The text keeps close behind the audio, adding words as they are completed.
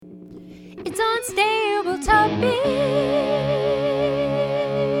It's Unstable Topic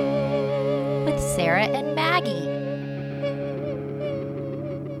with Sarah and Maggie.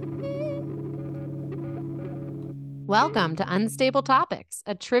 Welcome to Unstable Topics,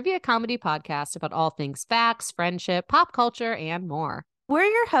 a trivia comedy podcast about all things facts, friendship, pop culture, and more. We're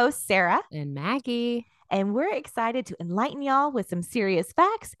your hosts, Sarah And Maggie. and we're excited to enlighten y'all with some serious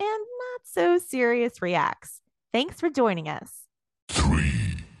facts and not so serious reacts. Thanks for joining us. 3,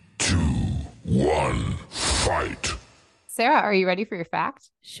 2, 1, fight. Sarah, are you ready for your fact?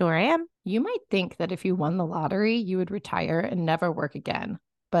 Sure am. You might think that if you won the lottery, you would retire and never work again.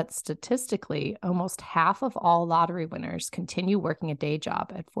 But statistically, almost half of all lottery winners continue working a day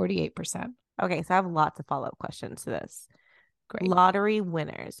job at 48%. Okay, so I have lots of follow-up questions to this. Great. Lottery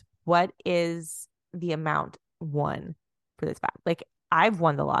winners. What is the amount won for this fact? Like, I've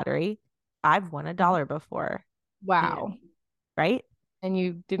won the lottery. I've won $1 before. Wow. Right? And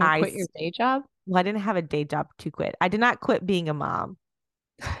you didn't quit your day job? Well, I didn't have a day job to quit. I did not quit being a mom.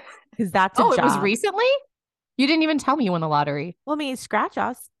 Because that's a job. It was recently? You didn't even tell me you won the lottery. Well, I mean, scratch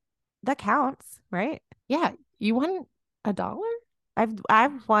offs. That counts, right? Yeah. You won $1?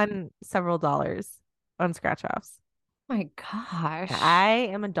 I've won several dollars on scratch offs. My gosh. I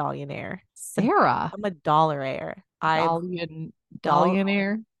am a dollionaire. Sarah. I'm a dollaraire.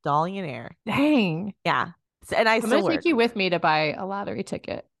 Dollionaire. Dollionaire. Dang. Yeah. So, and I'm going to take you with me to buy a lottery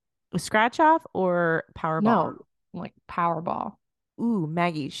ticket. Scratch off or Powerball? No, like Powerball. Ooh,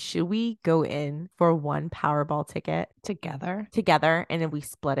 Maggie, should we go in for one Powerball ticket Together and then we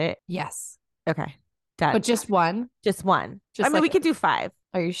split it? Yes. Okay. Done. But just one? Just one. Just I mean, we could do 5.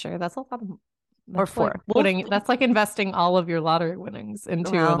 Are you sure? That's a lot of... Or 4. That's like investing all of your lottery winnings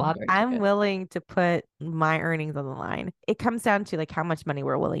into a lottery ticket. I'm willing to put my earnings on the line. It comes down to like how much money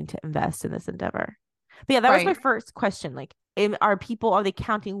we're willing to invest in this endeavor. But yeah, that was my first question. Like, are they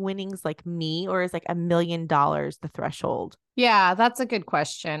counting winnings like me, or is like $1 million the threshold? Yeah, that's a good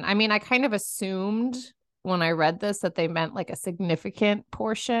question. I mean, I kind of assumed when I read this that they meant like a significant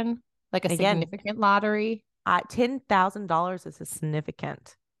portion, like a significant lottery. $10,000 is a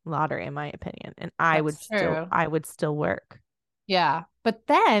significant lottery, in my opinion, and I would still work. Yeah, but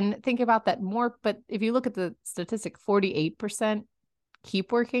then think about that more. But if you look at the statistic, 48%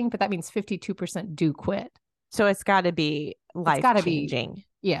 keep working, but that means 52% do quit. So it's got to be life-changing.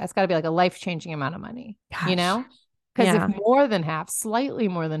 Yeah, it's got to be like a life-changing amount of money. Gosh. You know, because if slightly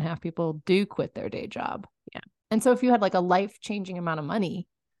more than half people do quit their day job. Yeah, and so if you had like a life-changing amount of money,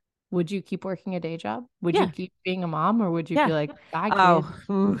 would you keep working a day job? Would you keep being a mom, or would you be like, bye,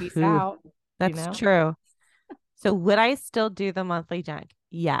 kid, peace out? That's true. So would I still do the monthly junk?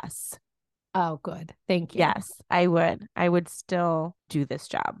 Yes. Oh, good. Thank you. Yes, I would. I would still do this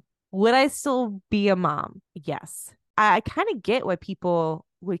job. Would I still be a mom? Yes. I kind of get why people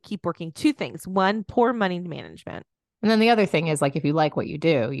would keep working. 2 things. 1, poor money management. And then the other thing is, like, if you like what you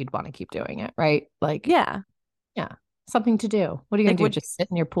do, you'd want to keep doing it, right? Like, yeah. Something to do. What are you going to do? Just sit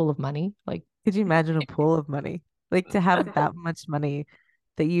in your pool of money? Like, could you imagine a pool of money? Like, to have that much money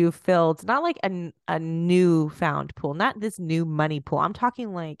that you filled, not like a newfound pool, not this new money pool. I'm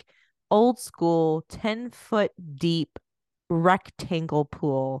talking like old school 10-foot deep rectangle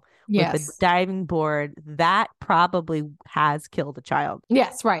pool with a diving board that probably has killed a child.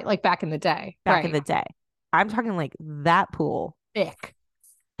 Yes, right. Like back in the day. In the day. I'm talking like that pool.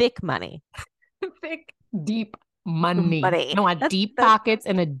 Thick money. Thick, deep money. I want deep pockets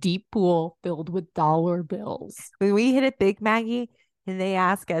and a deep pool filled with dollar bills. When we hit it big, Maggie, and they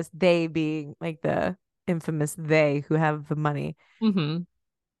ask us, they being like the infamous they who have the money,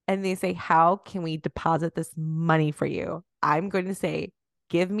 and they say, how can we deposit this money for you? I'm going to say,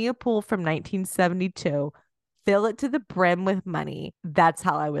 give me a pool from 1972, fill it to the brim with money. That's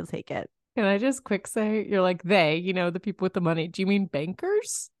how I will take it. Can I just quick say, you're like they, the people with the money. Do you mean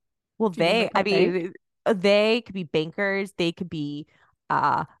bankers? Well, they could be bankers. They could be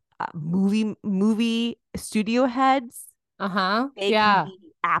movie studio heads. They could be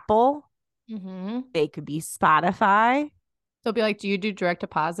Apple. They could be Spotify. So it'll be like, do you do direct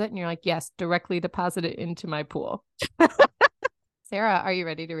deposit? And you're like, yes, directly deposit it into my pool. Sarah, are you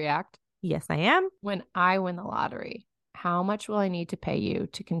ready to react? Yes, I am. When I win the lottery, how much will I need to pay you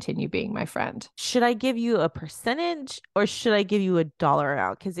to continue being my friend? Should I give you a percentage or should I give you a dollar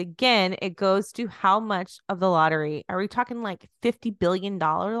amount? Because again, it goes to how much of the lottery. Are we talking like $50 billion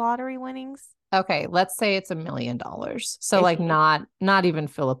lottery winnings? Okay, let's say it's $1 million. So like not even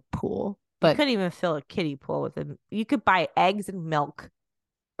fill a pool. But you couldn't even fill a kiddie pool with them. You could buy eggs and milk.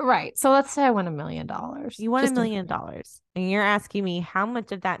 Right. So let's say I won $1 million. You won $1 million. And you're asking me how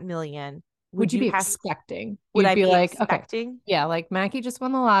much of that million would you be have- expecting? Would You'd I be be like, okay, expecting? yeah, like Maggie just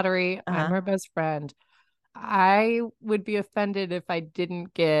won the lottery. Uh-huh. I'm her best friend. I would be offended if I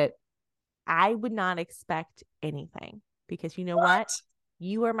didn't get. I would not expect anything because you know what?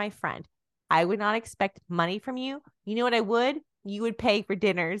 You are my friend. I would not expect money from you. You know what I would? You would pay for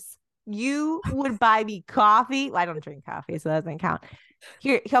dinners. You would buy me coffee. Well, I don't drink coffee, so that doesn't count.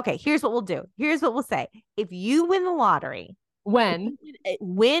 Here's what we'll do. Here's what we'll say. If you win the lottery, When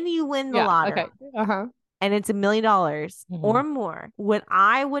you win the lottery, okay, and it's $1 million or more, what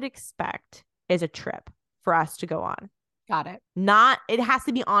I would expect is a trip for us to go on. got it. It has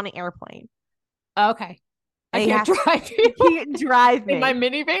to be on an airplane. Okay, I They can't have- drive You you can't drive me. in my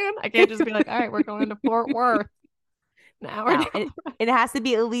minivan. I can't just be like, all right, we're going to Fort Worth. An hour. No, it has to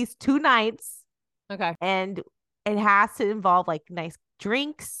be at least 2 nights, Okay. and it has to involve like nice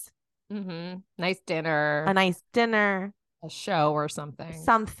drinks, Nice dinner, a nice dinner, a show or something.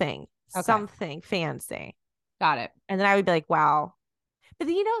 something Okay. fancy. Got it. And then I would be like, wow. But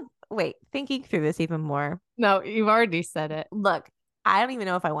then, wait, thinking through this even more. No, you've already said it. Look, I don't even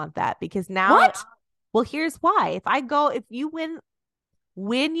know if I want that because now What? Well, here's why. If you win,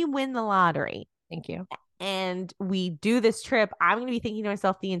 when you win the lottery Thank you. and we do this trip, I'm going to be thinking to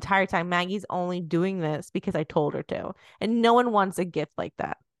myself the entire time, Maggie's only doing this because I told her to. And no one wants a gift like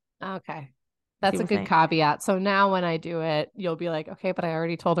that. Okay. That's See a what good I'm caveat. So now when I do it, you'll be like, okay, but I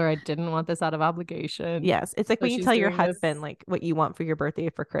already told her I didn't want this out of obligation. Yes. It's like So when you she's tell your doing this- husband like what you want for your birthday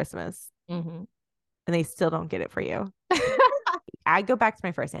for Christmas Mhm. and they still don't get it for you. I go back to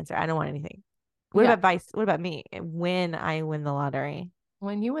my first answer. I don't want anything. What Yeah. about Vice? What about me when I win the lottery?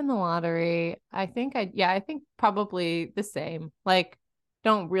 When you win the lottery, I think probably the same. Like,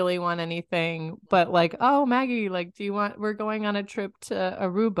 don't really want anything, but like, oh, Maggie, like, we're going on a trip to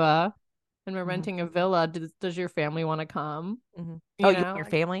Aruba and we're Mhm. renting a villa. Does your family want to come? Mhm. You You know, want your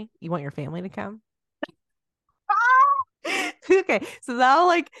family? You want your family to come? Okay, so now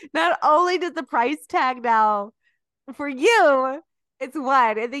like not only does the price tag now for you, it's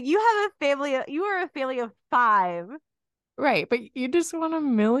 1, and then you have a family. You are a family of 5. right. But you just want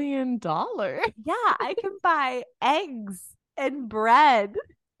 $1 million. Yeah, I can buy eggs and bread.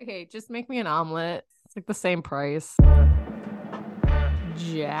 Okay, just make me an omelet. It's like the same price.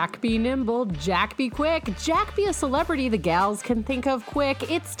 Jack be nimble, Jack be quick, Jack be a celebrity the gals can think of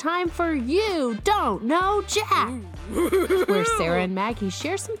quick. It's time for You Don't Know Jack, where Sarah and Maggie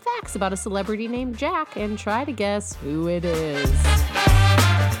share some facts about a celebrity named Jack and try to guess who it is.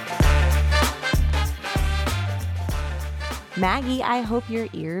 Maggie, I hope your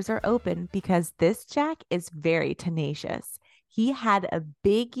ears are open because this Jack is very tenacious. He had a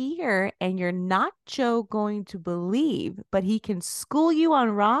big year and you're not Joe going to believe, but he can school you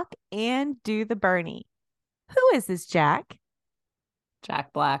on rock and do the Bernie. Who is this Jack?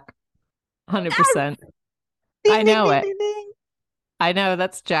 Jack Black. 100%. Ding, I know ding, it. ding, ding, I know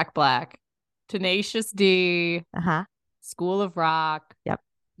that's Jack Black. Tenacious D, ding. Uh-huh. School of Rock. Yep.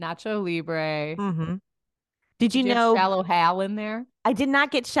 Nacho Libre. Mm-hmm. Did you have know Shallow Hal in there? I did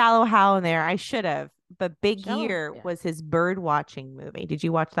not get Shallow Hal in there. I should have. But Big Shallow, Year yeah. was his bird watching movie. Did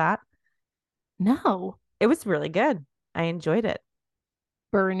you watch that? No. It was really good. I enjoyed it.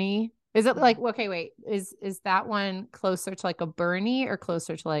 Bernie. Is it like, okay, wait, is that one closer to like a Bernie or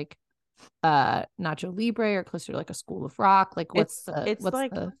closer to like Nacho Libre or closer to like a School of Rock? Like what's It's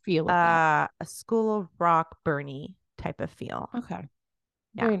like, the feel of that? a School of Rock Bernie type of feel. Okay.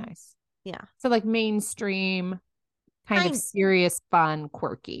 Yeah. Very nice. Yeah. So like mainstream, kind of Kind- serious, fun,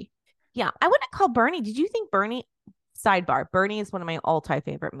 quirky. Yeah. I wouldn't call Bernie. Did you think Bernie? Sidebar. Bernie is one of my all-time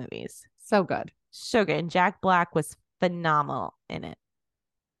favorite movies. So good. So good. And Jack Black was phenomenal in it.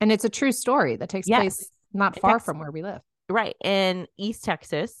 And it's a true story that takes Yes. place not In far Texas. from where we live. Right. In East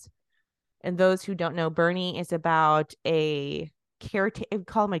Texas. And those who don't know, Bernie is about a caretaker,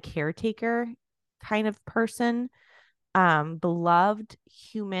 call him a caretaker kind of person, beloved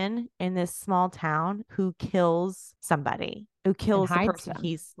human in this small town who kills somebody, who kills the hides person them.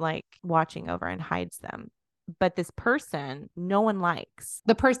 he's like watching over and hides them. But this person, no one likes.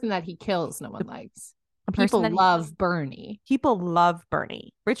 The person that he kills, no one likes. A person People that he- love Bernie. People love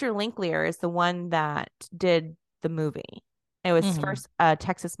Bernie. Richard Linklater is the one that did the movie. It was Mhm. first a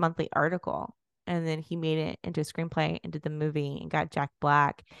Texas Monthly article, and then he made it into a screenplay and did the movie and got Jack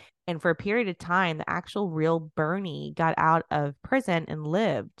Black. And for a period of time, the actual real Bernie got out of prison and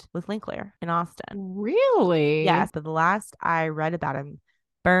lived with Linklater in Austin. Really? Yes, but the last I read about him,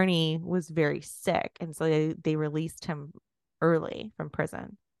 Bernie was very sick, and so they released him early from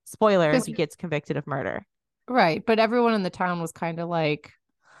prison. Spoiler, 'Cause- he gets convicted of murder. Right. But everyone in the town was kind of like,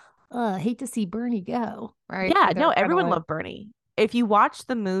 I hate to see Bernie go. Right. Yeah, Like, they no, were kinda everyone like- loved Bernie. if you watch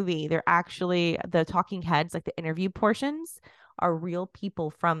the movie, they're actually the talking heads, like the interview portions, are real people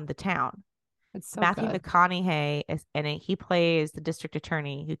from the town. It's so Matthew good. McConaughey is in it. He plays the district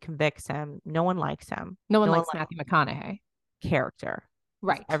attorney who convicts him. No one likes him. No one No one likes Matthew McConaughey. Character.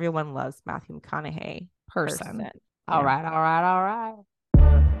 Right. Everyone loves Matthew McConaughey. Person. Yeah. All right.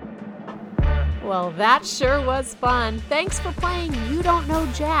 Well, that sure was fun. Thanks for playing You Don't Know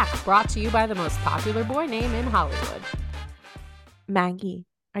Jack, brought to you by the most popular boy name in Hollywood. Maggie,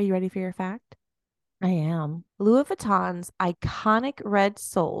 are you ready for your fact? I am. Louis Vuitton's iconic red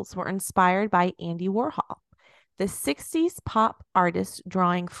soles were inspired by Andy Warhol. The 60s pop artist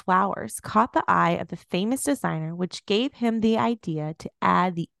drawing flowers caught the eye of the famous designer, which gave him the idea to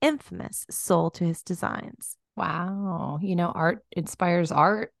add the infamous sole to his designs. Wow. Art inspires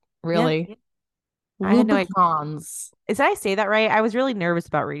art, really. Yeah. I had no idea. Louboutins. Did I say that right? I was really nervous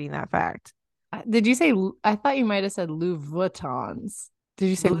about reading that fact. Did you say, I thought you might have said Louboutins. Did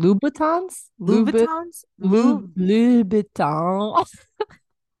you say Lou- Louboutins? Louboutins? Louboutin.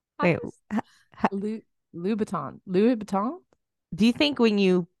 Wait, Louis Vuitton? do you think when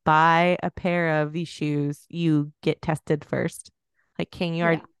you buy a pair of these shoes, you get tested first? Like, can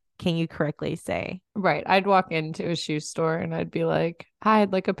you correctly say? Right. I'd walk into a shoe store and I'd be like, hi,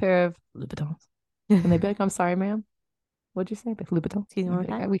 I'd like a pair of Louboutins. And they'd be like, I'm sorry, ma'am. What'd you say? Louboutin? Excuse me,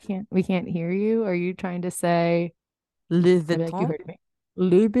 Like, we can't hear you. Are you trying to say Louis I'd be like, you Vuitton? heard me.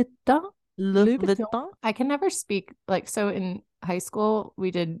 Louboutin? Louis Louboutin. Vuitton? I can never speak so in high school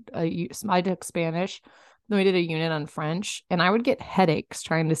I took Spanish, then we did a unit on French, and I would get headaches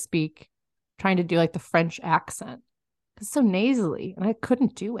trying to do like the French accent. It's so nasally, and I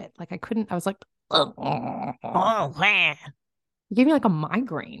couldn't do it. I was like, Oh, wow. it gave me like a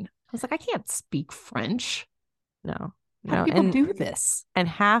migraine. I was like, I can't speak French. No. How do people do this? And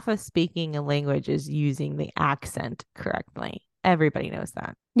half of speaking a language is using the accent correctly. Everybody knows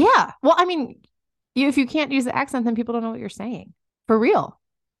that. Yeah. Well, I mean, if you can't use the accent, then people don't know what you're saying. For real.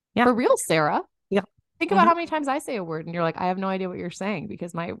 Yeah. For real, Sarah. Yeah. Think about how many times I say a word and you're like, I have no idea what you're saying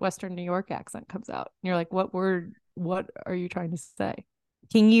because my Western New York accent comes out. And you're like, what are you trying to say?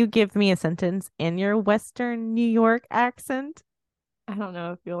 Can you give me a sentence in your Western New York accent? I don't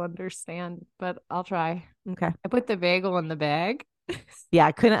know if you'll understand, but I'll try. Okay. I put the bagel in the bag. Yeah,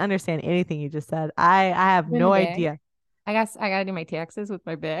 I couldn't understand anything you just said. I have In the no bag. idea. I guess I gotta do my taxes with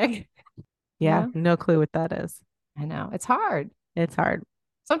my bag. Yeah, Yeah. no clue what that is. I know. It's hard. It's hard.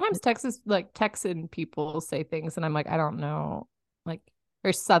 Sometimes Texan people say things and I'm like, I don't know. Like,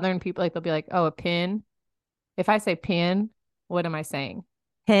 or Southern people, like they'll be like, oh, a pin. If I say pin, what am I saying?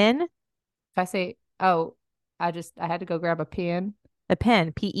 Pen? If I say, oh, I had to go grab a pin. A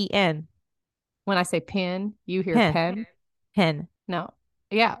pen. Pen. When I say pin, you hear Pen. pen. Pen. No.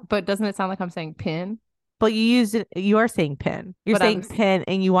 Yeah, but doesn't it sound like I'm saying pin? But you use it. You are saying pen. You're But saying pen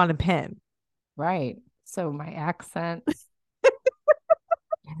and you want a pen. Right. So my accent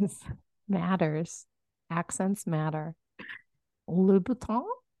matters. Accents matter. Louboutin?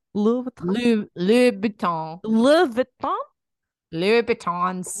 Louis Vuitton. Louboutin. Louis Vuitton.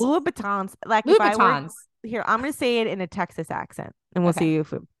 Louboutins. Louis Vuittons. Like if I were Louboutins. here, I'm gonna say it in a Texas accent, and we'll Okay. see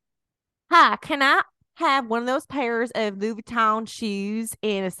if. Hi, can I have one of those pairs of Louis Vuitton shoes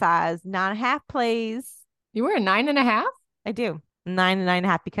in a size 9.5, please? You were a 9.5? I do 9 and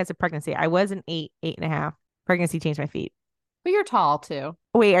 9.5 because of pregnancy. I was an 8.5. Pregnancy changed my feet. But you're tall too.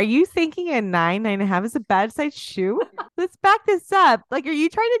 Wait, are you thinking a 9.5 is a bad size shoe? Let's back this up. Like, are you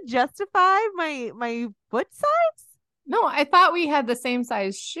trying to justify my foot size? No, I thought we had the same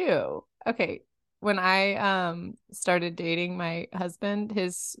size shoe. Okay. When I started dating my husband,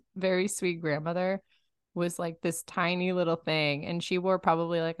 his very sweet grandmother was like this tiny little thing, and she wore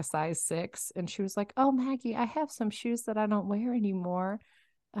probably like a size 6, and she was like, oh, Maggie, I have some shoes that I don't wear anymore.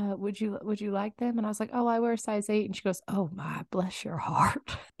 Would you like them? And I was like, oh, I wear a size 8. And she goes, oh my, bless your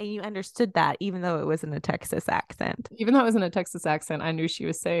heart. And you understood that even though it was in a Texas accent. Even though it was in a Texas accent, I knew she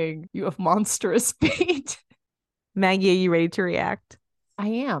was saying you have monstrous feet. Maggie, are you ready to react? I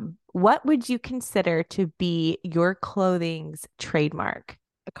am. What would you consider to be your clothing's trademark?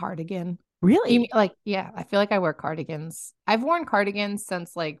 A cardigan. Really? You mean, yeah, I feel like I wear cardigans. I've worn cardigans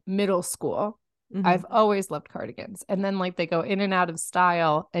since like middle school. Mhm. I've always loved cardigans. And then like they go in and out of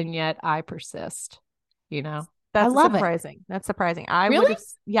style, and yet I persist, That's I love it. surprising. That's surprising. Really?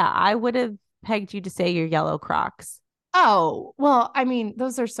 I would have pegged you to say your yellow Crocs. Oh, well, I mean,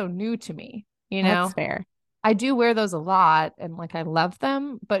 those are so new to me, That's fair. I do wear those a lot and like I love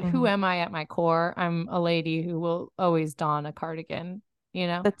them, but who Mhm. am I at my core? I'm a lady who will always don a cardigan,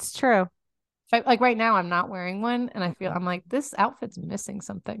 That's true. Like right now I'm not wearing one and I feel I'm like this outfit's missing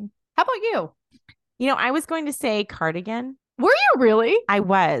something. How about you? I was going to say cardigan, Were you really? I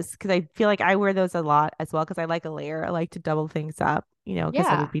was, because I feel like I wear those a lot as well, because I like a layer. I like to double things up, because I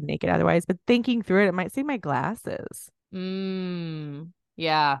Yeah. would be naked otherwise. But thinking through it, it might save my glasses.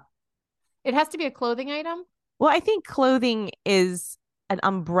 Yeah. It has to be a clothing item? Well, I think clothing is an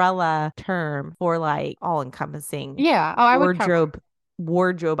umbrella term for like all encompassing Yeah. Oh, I would count.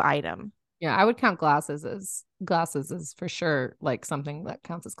 wardrobe item. Yeah, I would count glasses as for sure like something that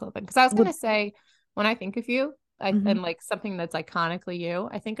counts as clothing. Because I was gonna say, when I think of you, and like something that's iconically you,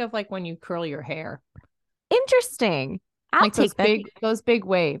 I think of like when you curl your hair. Interesting. I'll Like take that. those big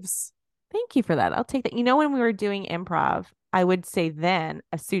waves. Thank you for that. I'll take that. When we were doing improv, I would say then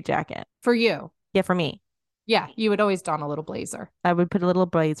a suit jacket. For you. Yeah, for me. Yeah, you would always don a little blazer. I would put a little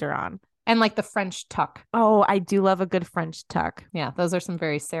blazer on. And like the French tuck. Oh, I do love a good French tuck. Yeah, those are some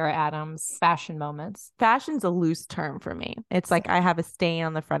very Sarah Adams fashion moments. Fashion's a loose term for me. It's like I have a stain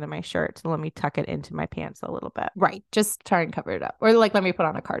on the front of my shirt, so let me tuck it into my pants a little bit. Right. Just try and cover it up. Or like let me put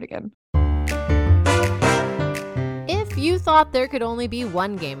on a cardigan. If you thought there could only be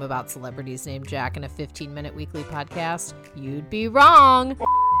one game about celebrities named Jack in a 15-minute weekly podcast, you'd be wrong.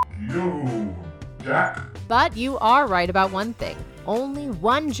 You, Jack. But you are right about one thing. Only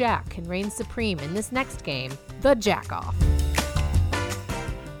one Jack can reign supreme in this next game, the Jack Off.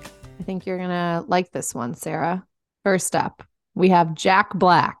 I think you're going to like this one, Sarah. First up, we have Jack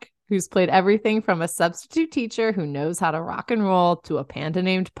Black, who's played everything from a substitute teacher who knows how to rock and roll to a panda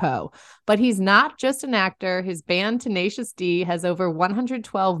named Poe. But he's not just an actor. His band Tenacious D has over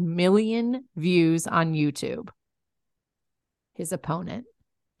 112 million views on YouTube. His opponent,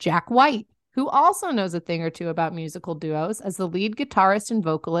 Jack White, who also knows a thing or two about musical duos as the lead guitarist and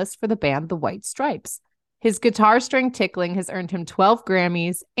vocalist for the band The White Stripes. His guitar string tickling has earned him 12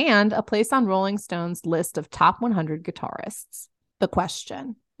 Grammys and a place on Rolling Stone's list of top 100 guitarists. The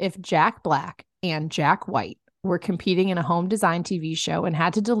question, if Jack Black and Jack White were competing in a home design TV show and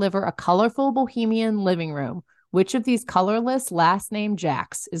had to deliver a colorful bohemian living room, which of these colorless last name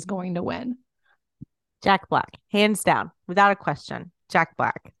Jacks is going to win? Jack Black, hands down, without a question. Jack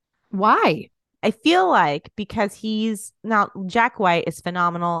Black. Why? I feel like because Jack White is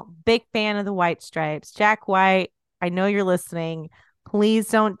phenomenal. Big fan of the White Stripes. Jack White, I know you're listening. Please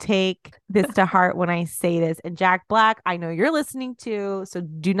don't take this to heart when I say this. And Jack Black, I know you're listening too. So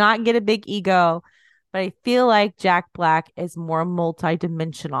do not get a big ego. But I feel like Jack Black is more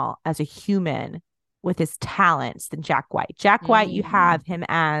multidimensional as a human with his talents than Jack White. Jack White, you have him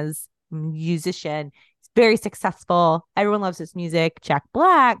as a musician. He's very successful. Everyone loves his music. Jack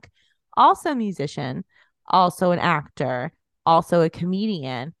Black, also a musician, also an actor, also a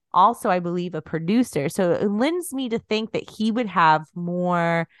comedian, also, I believe, a producer. So it lends me to think that he would have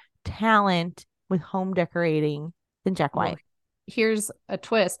more talent with home decorating than Jack White. Here's a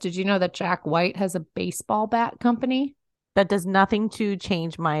twist. Did you know that Jack White has a baseball bat company? That does nothing to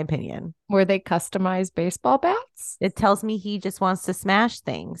change my opinion. Where they customize baseball bats? It tells me he just wants to smash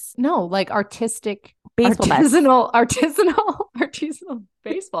things. No, like artistic, baseball artisanal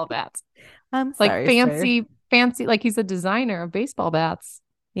baseball bats. I'm like sorry, fancy, like he's a designer of baseball bats.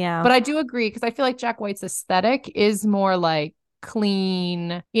 Yeah. But I do agree because I feel like Jack White's aesthetic is more like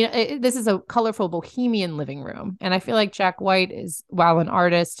clean. This is a colorful bohemian living room. And I feel like Jack White is, while an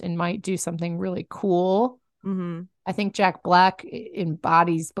artist and might do something really cool, I think Jack Black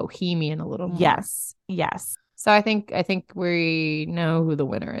embodies bohemian a little more. Yes. So I think we know who the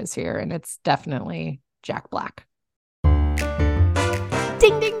winner is here, and it's definitely Jack Black.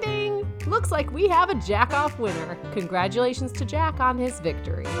 Ding, ding, ding. Looks like we have a Jack Off winner. Congratulations to Jack on his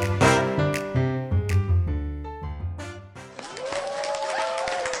victory.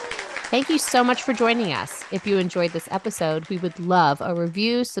 Thank you so much for joining us. If you enjoyed this episode, we would love a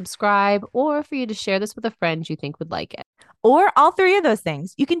review, subscribe, or for you to share this with a friend you think would like it. Or all three of those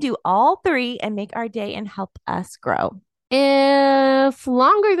things. You can do all three and make our day and help us grow. If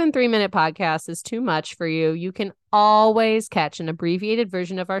longer than 3-minute podcast is too much for you, you can always catch an abbreviated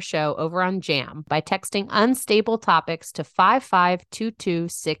version of our show over on Jam by texting unstable topics to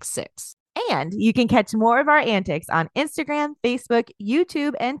 552266. And you can catch more of our antics on Instagram, Facebook,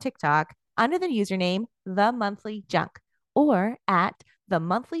 YouTube, and TikTok under the username The Monthly Junk or at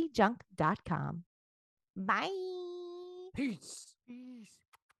themonthlyjunk.com. Bye. Peace.